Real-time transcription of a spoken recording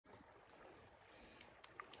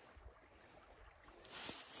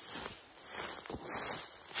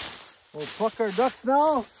We'll pluck our ducks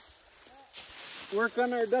now. Work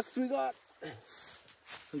on our ducks we got.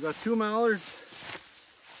 We got 2 mallards.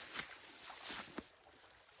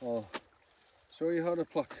 I'll show you how to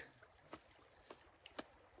pluck.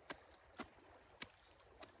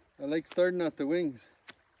 I like starting at the wings.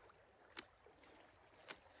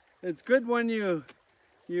 It's good when you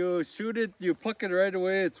shoot it, you pluck it right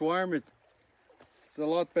away, it's warm. It's a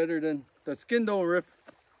lot better than, the skin don't rip.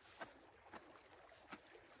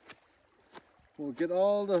 We'll get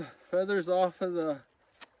all the feathers off of the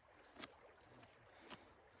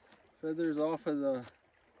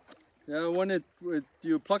yeah, when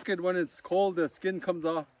you pluck it when it's cold, the skin comes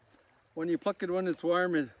off. When you pluck it when it's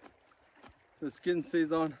warm, the skin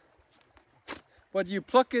stays on. But you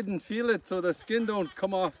pluck it and feel it so the skin don't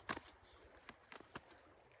come off.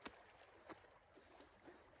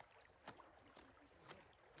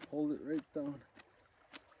 Hold it right down.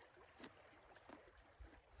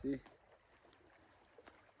 See?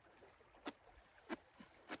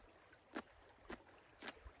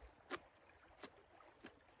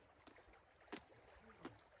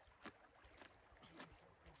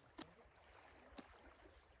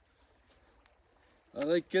 I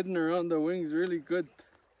like getting around the wings really good.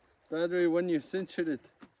 That way when you cinch it,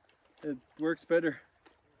 it works better.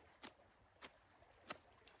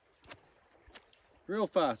 Real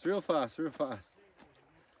fast, real fast, real fast.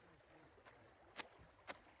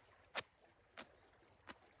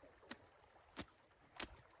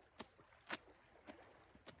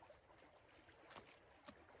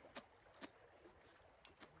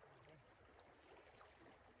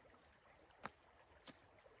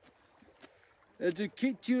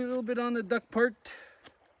 Educate you a little bit on the duck part.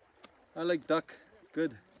 I like duck, it's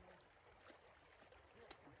good.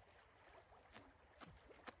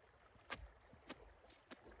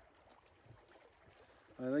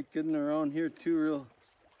 I like getting around here too, real.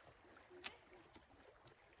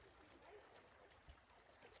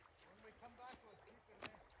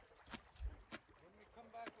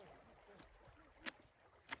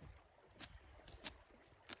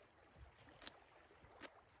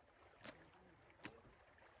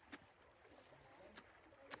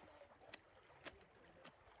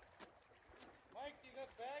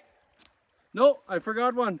 No, I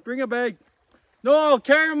forgot one. Bring a bag. No, I'll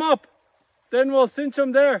carry them up. Then we'll cinch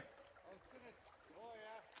them there.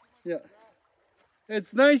 Yeah.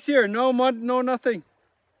 It's nice here. No mud, no nothing.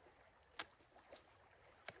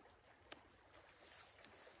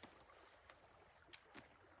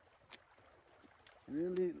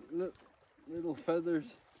 Really little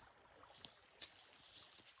feathers.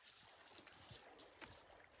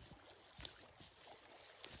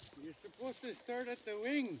 You're supposed to start at the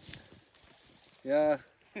wings. Yeah.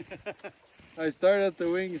 I start at the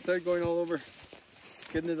wing, start going all over,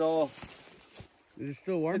 getting it all. Is it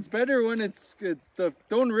still warm? It's better when it's good.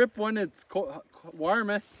 Don't rip when it's warm,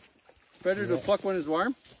 eh? It's better to pluck when it's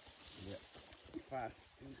warm. Yeah. Fast.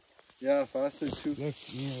 Yeah, faster too. Look,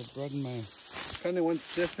 yeah, I brought my. Kind of went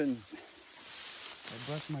stiff and. I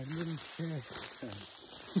brought my little chair.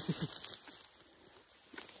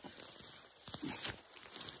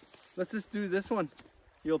 Let's just do this one.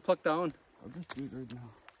 You'll pluck down. I'll just do it right now.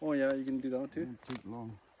 Oh yeah, you can do that one too? It won't take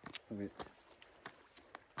long. Okay.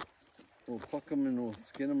 We'll pluck them and we'll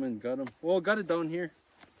skin them and gut them. Oh, got it down here.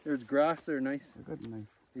 There's grass there, nice. I got a knife.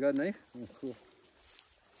 You got a knife? Oh, cool.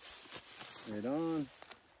 Right on.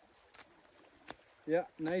 Yeah,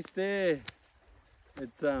 nice day.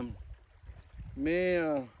 It's May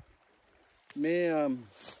need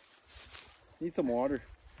some water.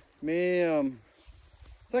 May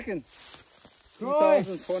 2nd,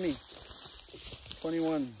 2020.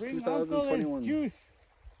 21. Bring 2021. Uncle his juice.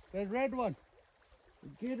 That red one. The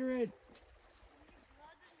Gatorade.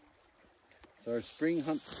 It's our spring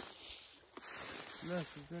hunt. Look,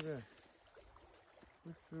 he's got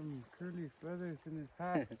put some curly feathers in his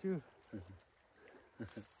hat too.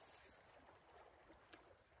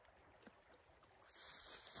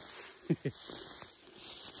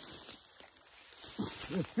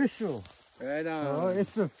 Official. Right on. Oh,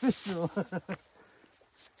 it's official.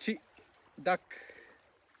 Duck.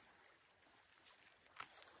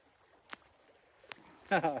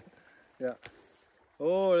 Yeah.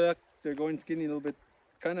 Oh, look, they're going skinny a little bit.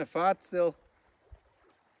 Kind of fat still.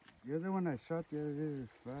 The other one I shot the other day was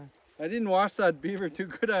fat. I didn't wash that beaver too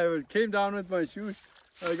good. I came down with my shoes.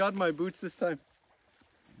 I got my boots this time.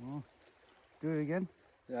 Oh, do it again?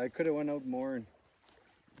 Yeah, I could have went out more. And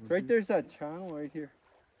right there's that channel right here.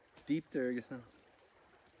 Deep there, I guess now.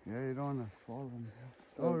 Yeah, you don't want to fall in.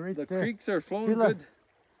 Oh, right the there. The creeks are flowing See, look. good.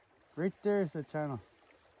 Right there is the channel.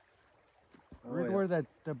 Oh, Right yeah. where the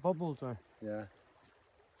bubbles are. Yeah.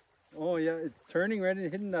 Oh yeah, it's turning right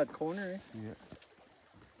and hitting that corner, eh? Yeah.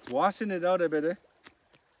 It's washing it out a bit, eh?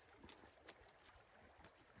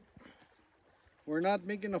 We're not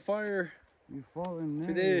making a fire You fall in there,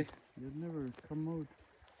 today. you'll never come out.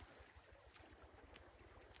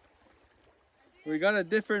 We got a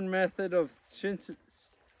different method of cinching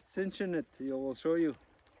it. We'll show you.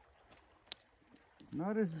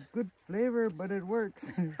 Not as good flavor, but it works.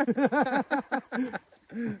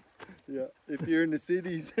 Yeah, if you're in the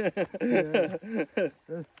cities. Yeah.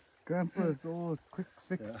 That's Grandpa's old quick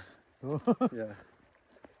fix. Yeah. Yeah.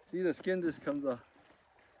 See, the skin just comes off.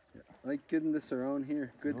 Yeah. I like getting this around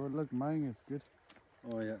here. Good. Oh, look, mine is good.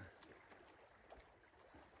 Oh, yeah.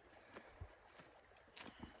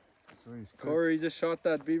 So he's good. Corey just shot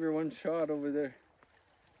that beaver one shot over there.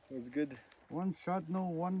 It was good. One shot, no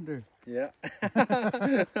wonder. Yeah.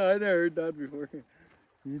 I never heard that before.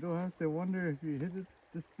 You don't have to wonder if you hit it.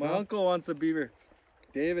 Just My drop. uncle wants a beaver.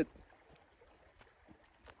 David.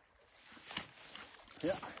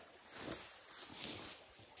 Yeah.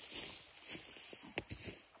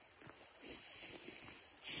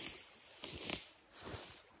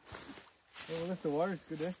 Oh, look, the water's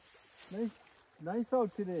good, eh? Nice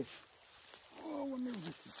out today. Oh, I wonder if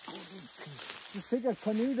this is good. Just take a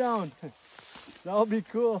canoe down. That'll be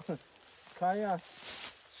cool. Kayak.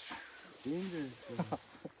 Dangerous.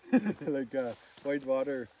 Like white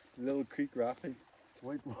water, little creek rafting.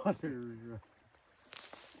 White water.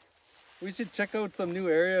 We should check out some new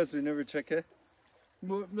areas we never check, eh?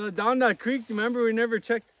 Down that creek, remember we never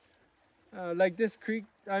checked? Like this creek,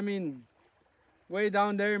 I mean, way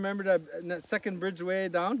down there, remember that second bridge way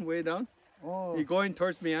down? Oh, You're going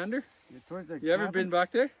towards Meander? you're towards the You ever been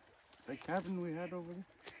back there? The cabin we had over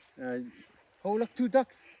there? Oh, look, two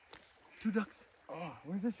ducks. Two ducks. Oh,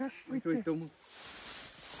 where's the shark? Wait, there. don't move.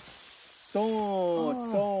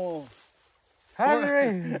 Don't.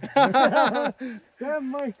 Harry! Damn,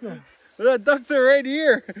 Michael. The ducks are right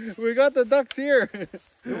here. We got the ducks here.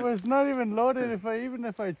 It was not even loaded even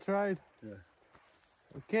if I tried. Yeah.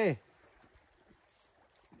 Okay.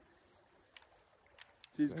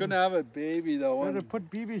 She's gonna have a baby though. Better put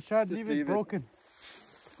BB shot, Just leave leave it it. broken.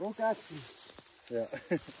 Broke action. Yeah.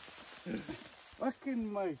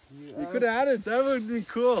 Fucking Mike. You could have had it. That would be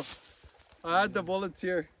cool. I had the bullets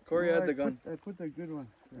here. Corey had the gun. I put the good one.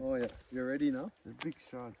 Oh yeah. You're ready now? The big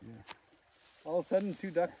shot, yeah. All of a sudden,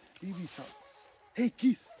 two ducks. BB shot. Hey,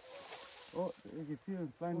 geese. Oh, you can see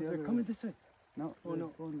them flying the They're other coming way. this way. No, Oh, they're no.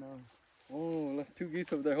 going down. Oh, look, two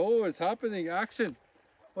geese over there. Oh, it's happening. Action.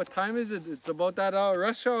 What time is it? It's about that hour,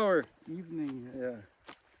 rush hour. Evening. Yeah.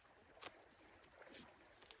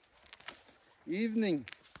 Evening.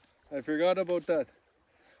 I forgot about that.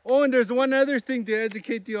 Oh, and there's one other thing to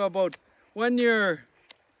educate you about. When you're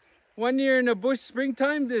in the bush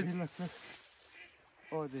springtime, Hey, it's, look.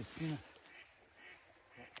 Oh, they see us.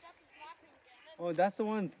 oh, that's the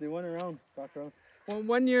ones. They went around, back around. Well,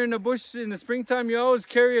 when you're in the bush in the springtime, you always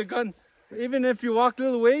carry a gun. Even if you walk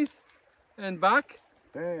little ways and back,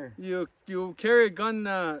 Bear. you carry a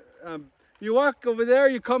gun. You walk over there,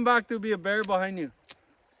 you come back, there'll be a bear behind you.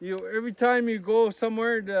 Every time you go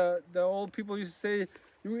somewhere, the old people used to say,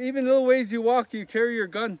 even little ways you walk, you carry your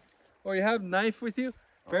gun, or you have knife with you.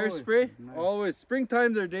 Bear Always spray, knife. always.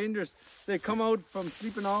 Springtime they're dangerous. They come out from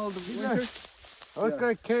sleeping all the winter. I was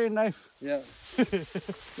gonna carry a knife. Yeah.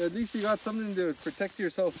 At least you got something to protect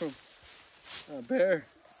yourself from a bear.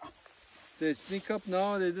 They sneak up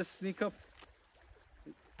now. They just sneak up.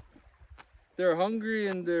 They're hungry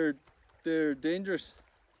and they're dangerous.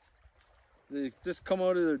 They just come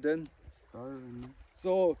out of their den. Starving.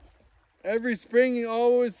 So every spring you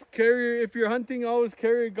always carry, if you're hunting, always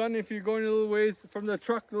carry a gun. If you're going a little ways from the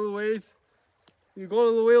truck, little ways. You go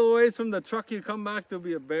a little ways from the truck, you come back, there'll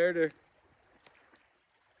be a bear there.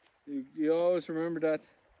 You always remember that.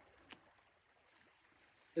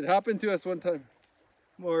 It happened to us one time.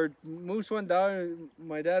 Or moose went down,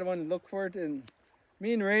 my dad went to look for it, and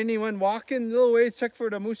me and Rainey went walking a little ways, check for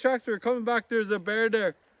the moose tracks. We were coming back, there's a bear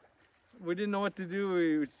there. We didn't know what to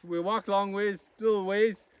do. We walked long ways, little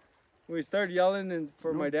ways. We started yelling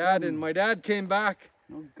for my dad, and my dad came back.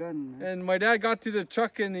 No gun, man. And my dad got to the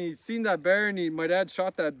truck and he seen that bear, and my dad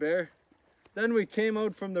shot that bear. Then we came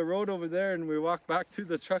out from the road over there and we walked back to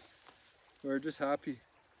the truck. We were just happy.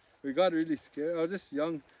 We got really scared. I was just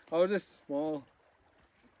young. I was just small.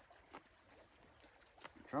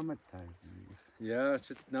 Traumatized. Yeah,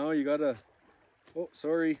 now you gotta, oh,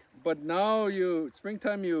 sorry. But now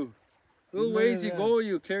springtime little ways you go,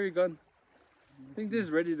 you carry a gun. I think this is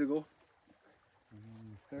ready to go.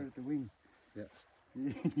 Start at the wing. Yeah.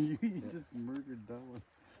 You just murdered that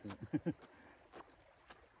one.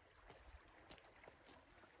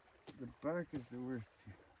 The bark is the worst.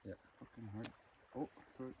 Yeah. Fucking hard. Oh,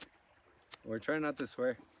 sorry. We're trying not to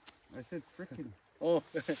swear. I said frickin'. Oh.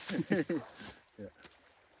 Yeah.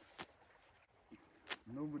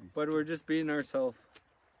 Nobody. But we're just being ourselves.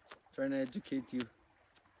 Trying to educate you.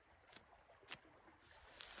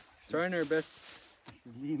 Trying our best.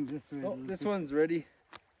 Lean this way. Oh, this one's ready.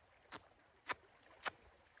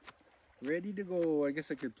 Ready to go. I guess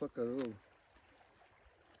I could pluck a little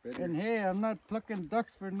better. And hey, I'm not plucking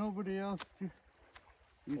ducks for nobody else to.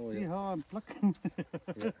 You see how I'm plucking?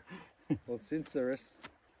 Yeah. Well, since the rest.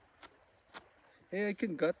 Hey, I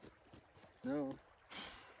can gut. No.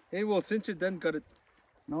 Hey, we'll cinch it then gut it.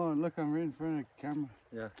 No, look, I'm right in front of the camera.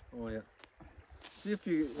 Yeah. Oh, yeah. See if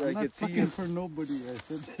you I'm I not can see you. plucking for nobody, I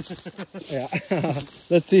said. Yeah.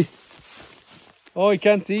 Let's see. Oh, I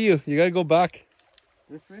can't see you. You gotta go back.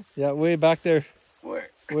 This way? Yeah, way back there. Where?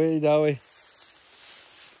 Way that way.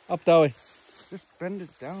 Up that way. Just bend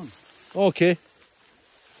it down. Okay.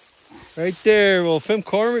 Right there. We'll film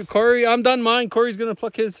Corey. Corey, I'm done mine. Corey's gonna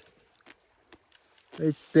pluck his.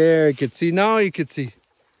 Right there. You can see. Now you can see.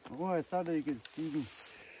 Oh, I thought you could see me.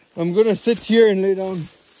 I'm gonna sit here and lay down.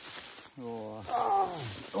 Oh.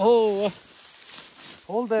 Oh.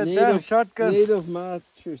 Hold that damn shotgun. Native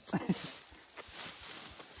mattress.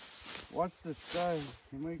 Watch the sky.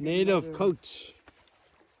 You might get Native another... coach.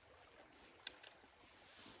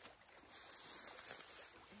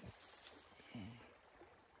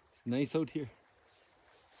 It's nice out here.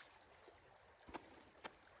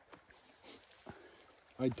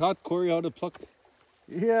 I taught Corey how to pluck.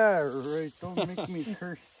 Yeah, right. Don't make me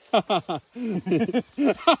curse.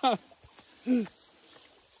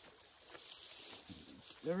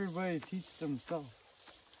 Everybody teach themselves.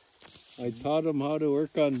 I taught him how to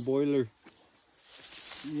work on boiler.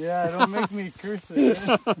 Yeah, don't make me curse it.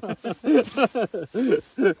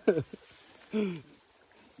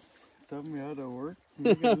 Tell me how to work,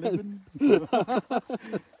 make a living.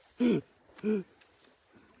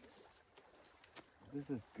 This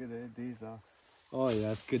is good, eh? Days off. Oh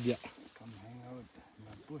yeah, it's good, yeah. Come hang out in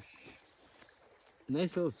the bush.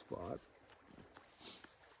 Nice little spot.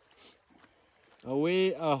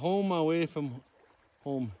 Away, a home away from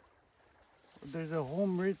home. There's a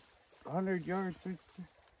home right 100 yards, right there.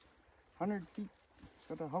 100 feet.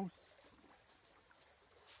 Got a house.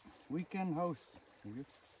 Weekend house.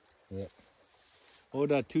 Yeah. Oh,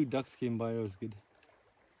 that 2 ducks came by. It was good.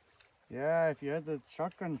 Yeah, if you had the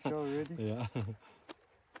shotgun shell ready. Yeah.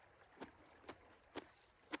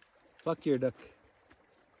 Pluck your duck.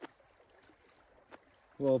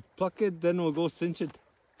 Well, pluck it, then we'll go cinch it.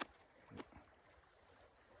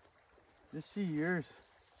 Just see yours.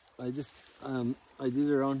 I just, I did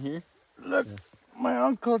it around here. Look, my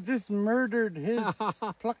uncle just murdered his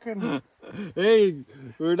plucking. Hey,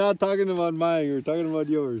 we're not talking about mine, we're talking about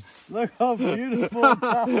yours. Look how beautiful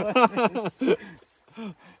that was.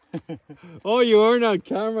 Oh, you weren't on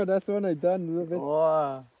camera, that's when I done a little bit.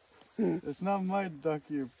 Wow. It's not my duck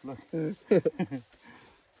you plucked.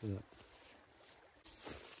 Yeah.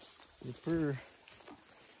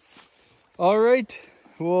 All right,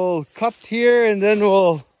 we'll cut here and then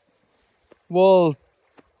we'll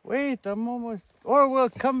wait, I'm almost, or we'll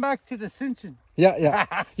come back to the cinching.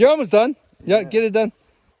 Yeah. You're almost done. Yeah, get it done.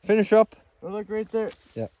 Finish up. Oh, look right there.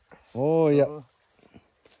 Yeah. Oh yeah.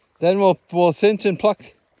 Then we'll cinch and pluck.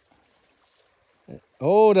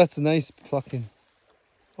 Oh, that's nice plucking.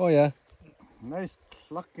 Oh yeah. Nice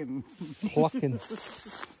plucking. Plucking.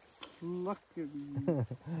 Plucking.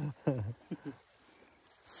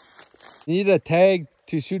 Need a tag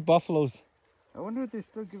to shoot buffaloes. I wonder if they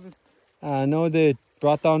still give it. No, they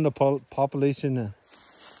brought down the population.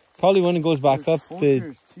 Probably when it goes back up,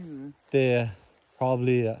 they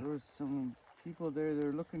probably. There was some people there.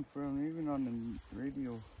 They're looking for them, even on the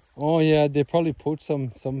radio. Oh yeah, they probably poached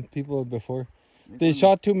some people before. They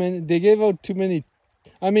shot too many. They gave out too many.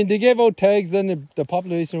 I mean, they gave out tags, then the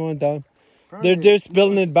population went down. They're just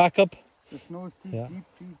building it back up. The snow is too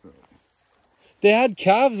deep, bro. They had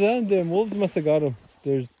calves, and the wolves must have got them.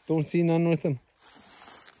 Don't see none with them.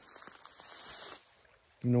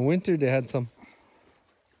 In the winter, they had some.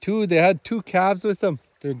 They had 2 calves with them.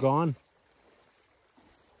 They're gone.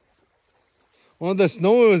 Well, the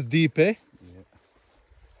snow was deep, eh? Yeah.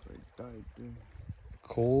 So it died there.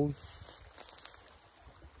 Cold.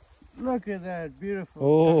 Look at that, beautiful.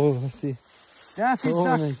 Oh, let's see. Daffy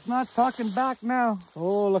Duck's not talking back now.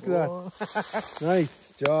 Oh, look at that.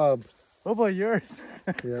 Nice job. What about yours?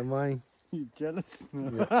 Yeah, mine. You jealous?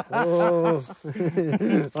 Yeah. Oh,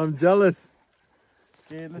 I'm jealous.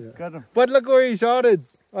 Okay, let's cut him. But look where he shot it.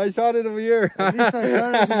 I shot it over here. At least I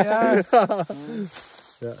shot it in the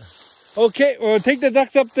ass. Yeah. Okay, we'll take the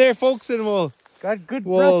ducks up there, folks, and we'll Got good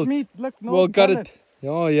breast meat. Look, no we'll got pellet. it.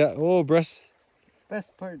 Oh yeah. Oh, breast.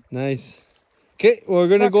 Best part. Nice. Okay, we're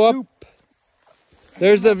gonna Duck go soup. up.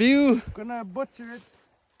 There's the view. Gonna butcher it.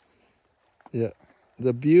 Yeah,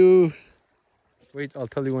 the view. Wait, I'll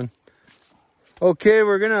tell you when. Okay,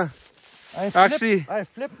 we're gonna I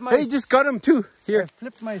flipped my. Hey, just got him too. Here. I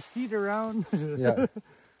flipped my seat around. Yeah.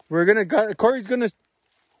 We're gonna gut. Corey's gonna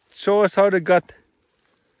show us how to gut.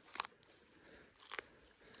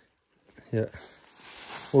 Yeah.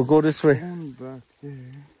 We'll go this way. Back there.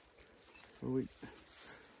 Oh, wait.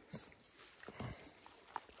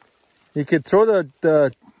 You could throw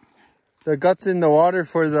the guts in the water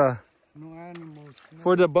for the No animals. No.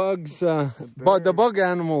 for the bugs, the bug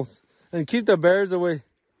animals, and keep the bears away.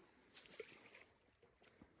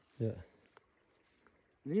 Yeah.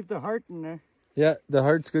 Leave the heart in there. Yeah, the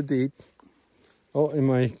heart's good to eat. Oh,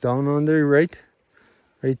 am I down on there? Right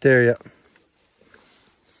there. Yeah.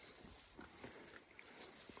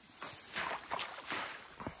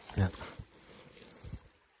 Yeah.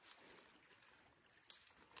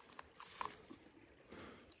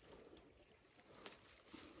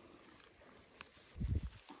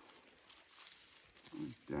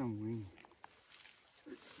 Damn wing.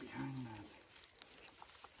 Behind that.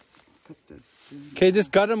 Cut that. Okay,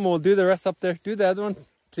 just gut them. We'll do the rest up there. Do the other one,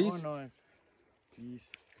 please. Oh no. Jeez.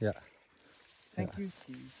 Yeah. Thank you,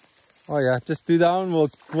 Steve. Oh yeah, just do that one. We'll.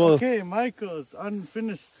 Okay, Michael's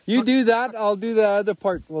unfinished. You do that. I'll do the other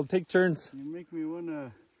part. We'll take turns. You make me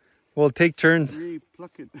wanna. We'll take turns.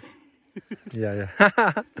 Re-pluck it. Yeah.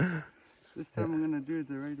 This time I'm gonna do it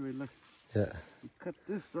the right way. Look. Yeah. Cut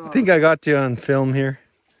this off. I think I got you on film here.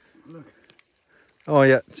 Look. Oh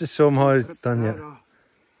yeah, just show them how it's done. Yeah. Off.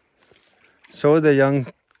 Show the young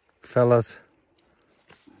fellas.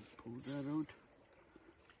 Pull that out.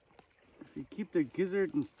 If you keep the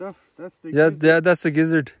gizzard and stuff, that's the Yeah, that's the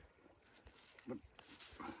gizzard. But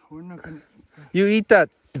we're not gonna. You eat that.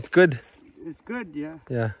 It's good. It's good, yeah.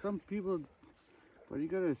 Yeah. Some people, but you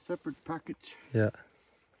got a separate package. Yeah.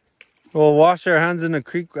 We'll wash our hands in the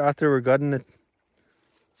creek after we're gutting it.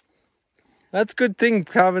 That's a good thing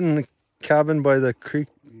having a cabin by the creek.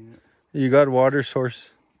 Yeah. You got water source.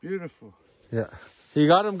 Beautiful. Yeah. You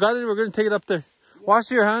got him gutted. We're going to take it up there.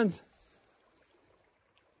 Wash your hands.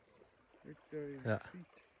 Yeah.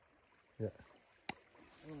 Yeah.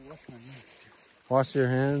 Oh, wash my hands. Wash your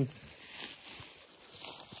hands.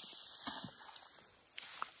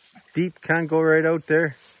 Deep, can't go right out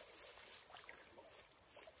there.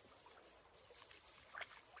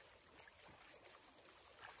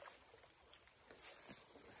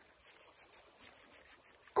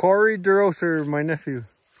 Corey DeRocher, my nephew.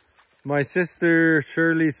 My sister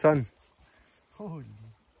Shirley's son. Oh.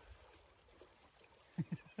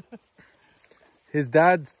 His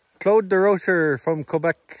dad's Claude DeRocher from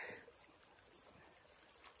Quebec.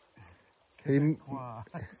 Wow.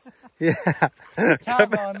 Yeah. He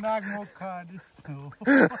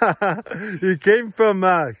He came from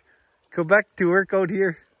Quebec to work out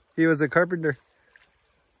here. He was a carpenter.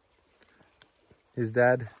 His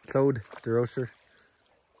dad, Claude DeRocher.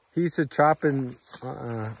 He used to trap in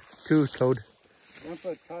too, Claude.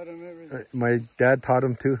 Grandpa taught him everything. My dad taught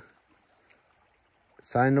him too.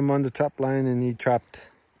 Signed him on the trap line and he trapped.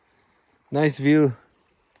 Nice view.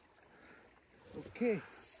 Okay.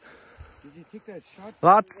 Did you take that shot?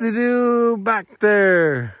 Lots to do back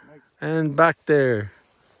there and back there.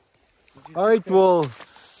 All right, we'll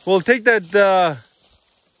take that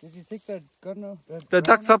Did you take that gun off? the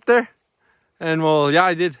ducks up there, and yeah,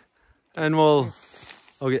 I did, and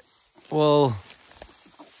okay,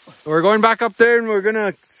 we're going back up there and we're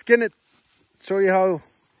gonna skin it. Show you how.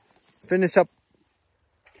 Finish up.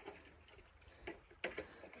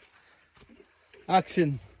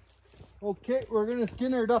 Action. Okay, we're gonna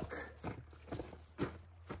skin our duck.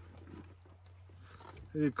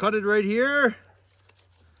 You cut it right here.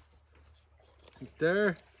 Right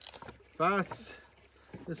there. Fast.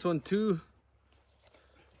 This one too.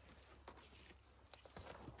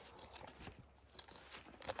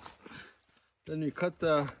 Then you cut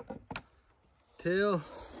the tail.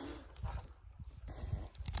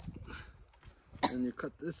 And you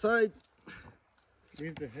cut this side.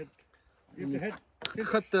 Leave the head. Leave the head. Cinch.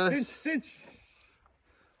 Cut the Cinch.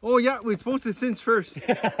 Oh yeah, we're supposed to cinch first.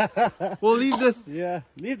 We'll leave this. Yeah,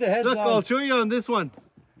 leave the head. Look, on. I'll show you on this one.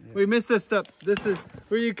 Yeah. We missed this step. This is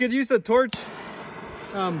where you could use a torch.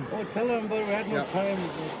 Oh, tell them, but we had no time.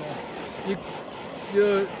 You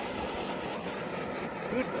do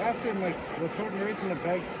it after, Mike. We'll throw it right in the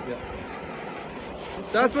bag. Yeah.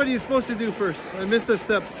 That's what you're supposed to do first. I missed a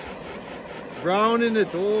step. Brown in it.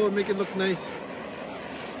 Oh, make it look nice.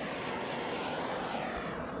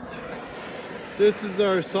 This is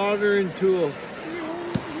our soldering tool.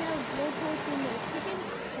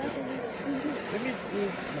 Let me do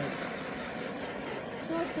it.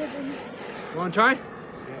 You want to try? Yeah.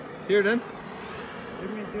 Here then. Let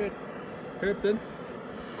me do it. Here then.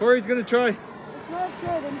 Corey's going to try. It smells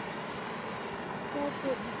good. It smells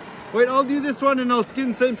good. Wait, I'll do this one and I'll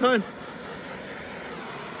skin same time.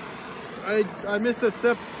 I missed a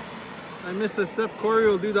step. I missed a step. Corey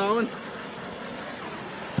will do that one.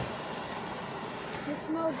 It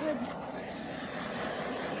smells good.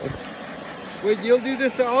 Wait, you'll do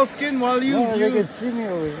this all skin while you... No, they can see me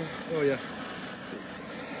over here. Oh, yeah.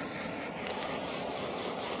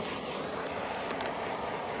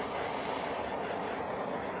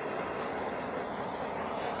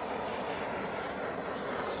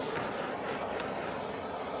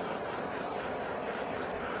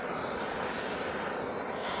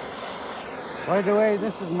 By the way,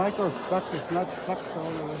 this is Michael's duck. It's not stuck all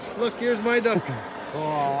the way. Look, here's my duck.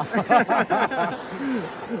 Oh.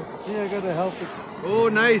 See, I gotta help it. Oh,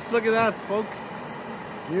 nice. Look at that, folks.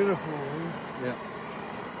 Beautiful. Eh? Yeah.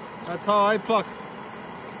 That's how I pluck.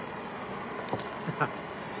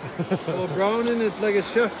 Oh, browning it like a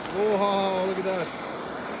chef. Oh, look at that.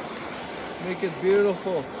 Make it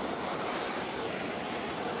beautiful.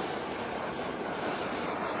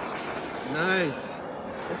 Nice.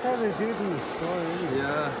 That's how they do it in the store, isn't it?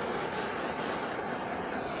 Yeah.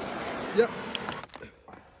 Yep.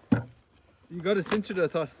 You got to cinch it, I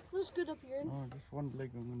thought. Feels good up here. Oh, just one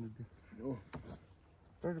leg I'm gonna do. Oh.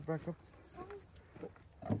 Start it back up.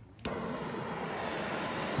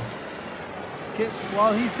 Okay,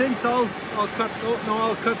 while he cinches, I'll cut. Oh no,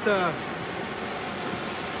 I'll cut the.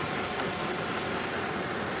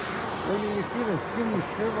 When you see the skinny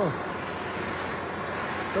scribble.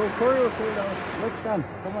 So Corey will say now. Look, son,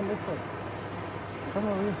 come on this way. Come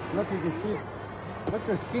over here. Look, you can see it. Look,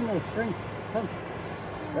 the skin will shrink. Come.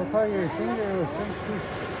 That's how your finger will shrink too.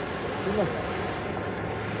 See, look.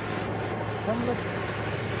 Come look.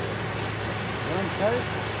 One tight.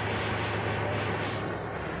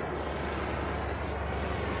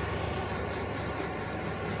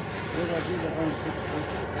 Look, I do the arm kick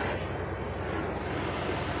first.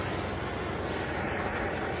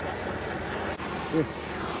 Here.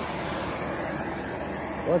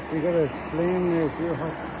 Watch, you got a flame there if you're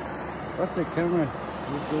hot. Watch the camera.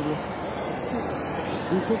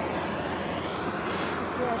 Cinch it.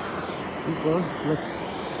 Keep going. Look.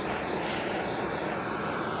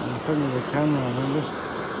 In front of the camera, remember?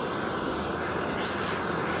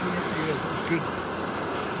 It's good.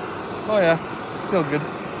 Oh yeah, it's still good.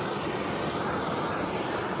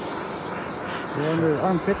 You want the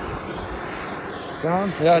armpit? Down?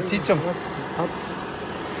 Yeah, teach them. Up.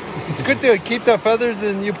 It's good to keep the feathers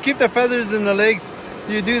and you keep the feathers in the legs.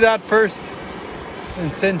 You do that first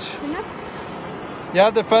and cinch. You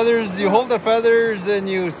have the feathers, you hold the feathers and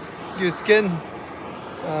you skin.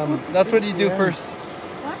 That's what you do first.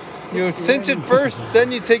 You cinch it first,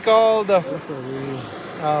 then you take all the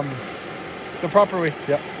proper way.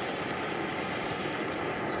 Yeah.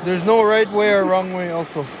 There's no right way or wrong way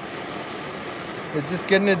also. It's just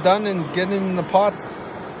getting it done and getting it in the pot.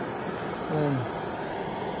 And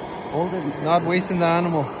Hold it. not wasting the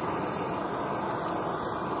animal.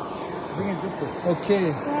 Bring it this way.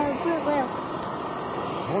 Okay. Good, well.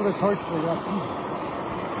 Hold the torch like that.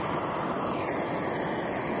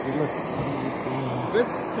 Good look. Good?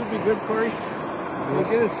 Should be good, Corey. We'll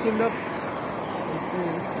get it skinned up.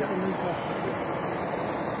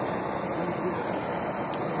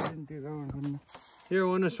 Here, I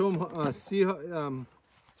want to show him,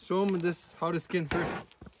 show him this, how to skin first.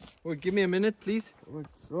 Wait, give me a minute, please. Yeah.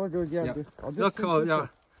 Look, oh, yeah.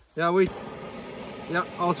 Yeah, wait. Yeah,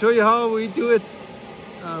 I'll show you how we do it.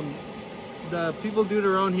 The people do it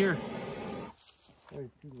around here.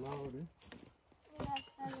 Too loud,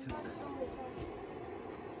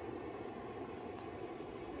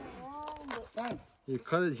 eh? You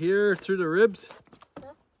cut it here through the ribs.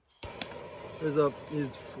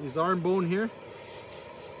 There's his arm bone here.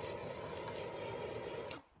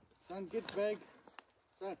 Son, get bag.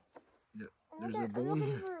 Son. Yeah, there's a bone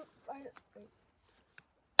here.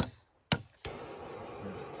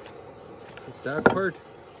 Cut that part.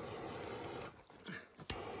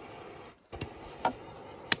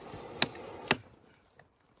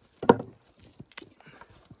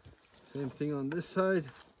 Same thing on this side.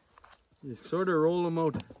 You sort of roll them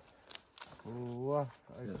out. Oh,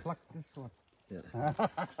 I plucked this one. Yeah.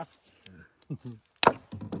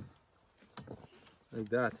 Like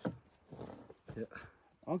that. Yeah.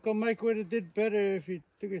 Uncle Mike would have did better if he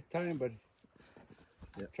took his time, but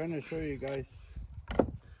yeah. Trying to show you guys.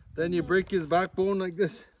 Then you break his backbone like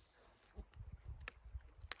this.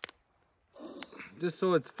 just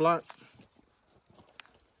so it's flat.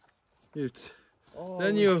 Oh,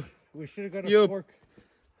 Then we should have got a fork.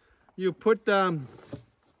 You put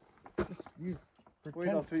Just use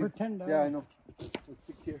pretend. Yeah, I know. Let's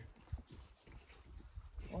stick here.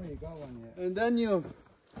 Oh, you got one, yeah. And then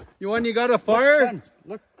when you got a fire, Son,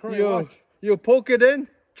 look, Corey, watch. you poke it in.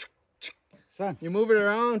 Son, you move it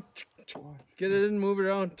around. Get it in, move it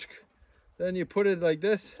around. Then you put it like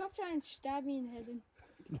this. Stop trying to stab me in the head.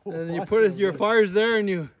 And you put it. Your fire's there, and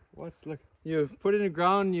you put it in the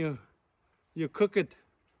ground. You cook it.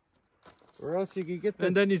 Or else you could get the...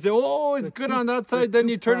 And then you say, oh, it's good on that side. Then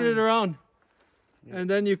you turn it around. Yeah. And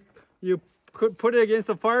then you put it against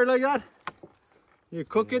the fire like that. You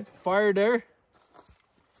cook it, fire there.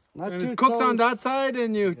 And it cooks on that side,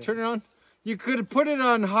 and you turn it on. You could put it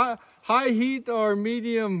on high heat or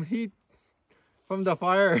medium heat from the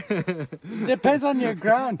fire. Depends on your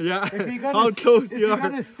ground. Yeah, how close you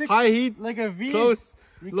are. High heat, like a V. Close,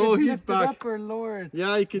 low heat back. Up or lower it.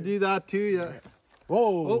 Yeah, you could do that too, yeah.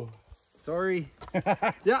 Whoa. Oh, sorry.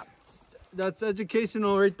 Yeah, that's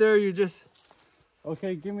educational right there. You just...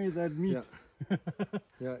 Okay, give me that meat. Yeah,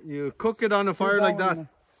 yeah, you cook it on a fire like that.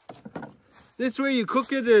 This way you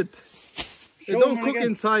cook it, it don't cook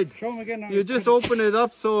inside. Show them again. You just open it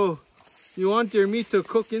up so you want your meat to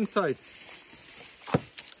cook inside.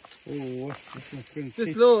 Oh, this one's gonna Just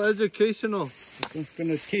taste... a little educational. This one's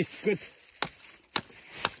gonna taste good.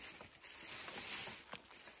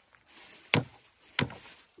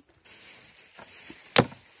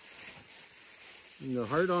 And the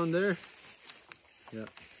heart on there. Yeah.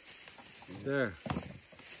 There.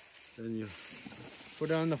 Then you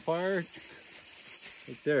put it on the fire.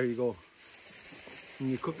 Right there you go. And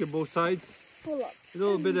you cook it both sides. Pull up. A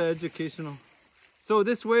little bit of educational. So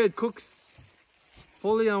this way it cooks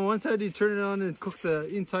fully on one side. You turn it on and cook the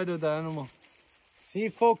inside of the animal. See,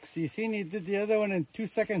 folks, you seen he did the other one in 2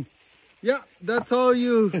 seconds. Yeah, that's how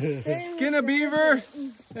you skin a beaver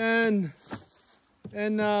and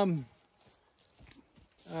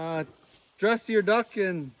dress your duck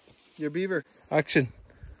and your beaver. Action.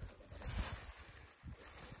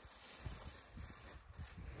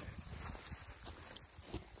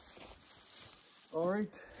 All right.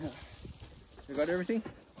 You got everything?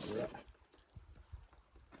 Yeah.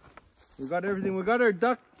 We got everything. We got our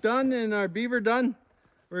duck done and our beaver done.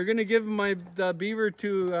 We're gonna give the beaver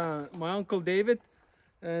to my Uncle David,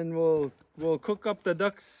 and we'll cook up the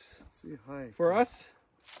ducks for us.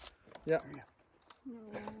 Yeah.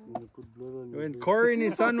 When Corey and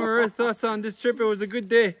his son were with us on this trip, it was a good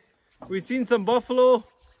day. We seen some buffalo,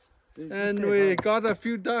 and we got a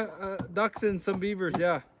few ducks and some beavers.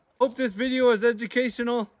 Yeah. Hope this video was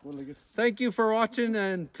educational. Thank you for watching,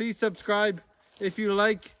 and please subscribe if you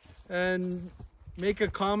like, and make a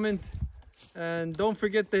comment, and don't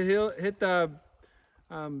forget to hit the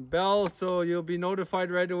bell so you'll be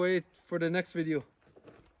notified right away for the next video.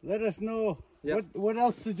 Let us know Yep. what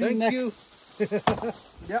else to do Thank next. you.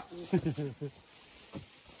 Yeah.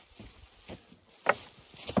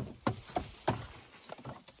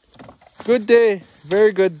 Good day.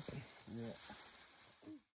 Very good.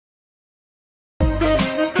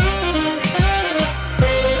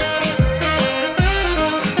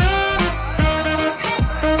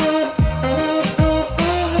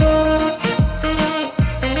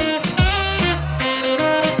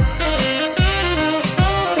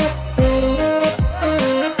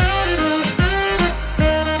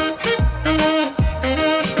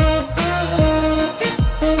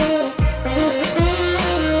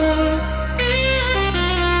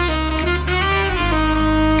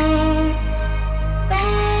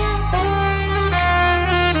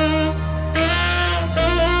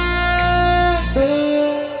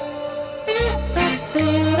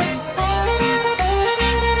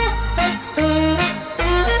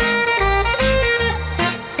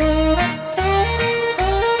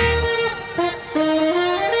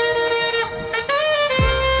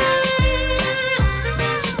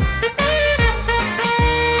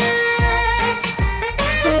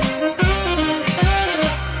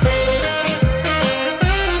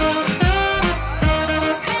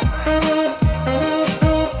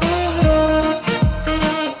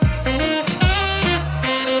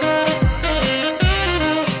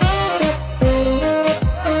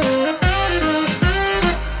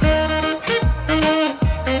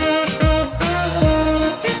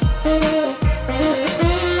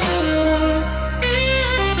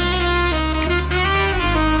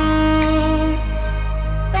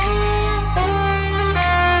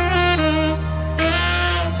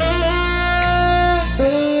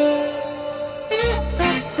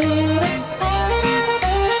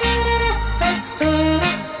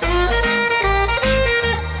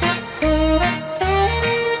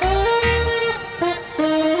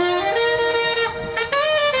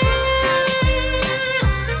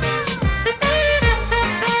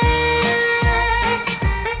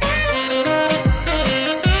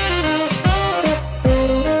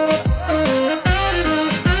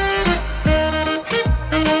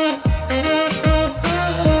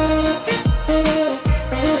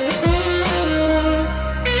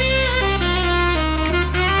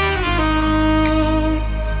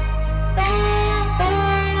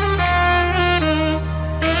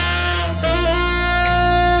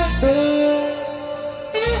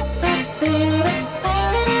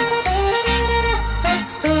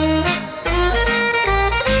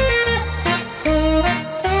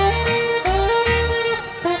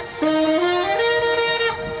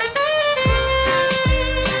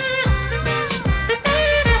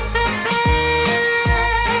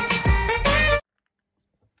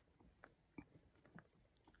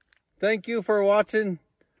 thank you for watching.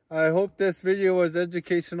 I hope this video was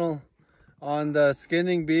educational on the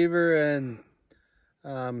skinning beaver and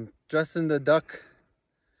dressing the duck.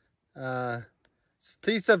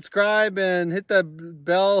 Please subscribe and hit the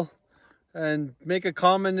bell and make a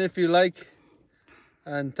comment if you like.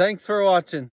 And thanks for watching.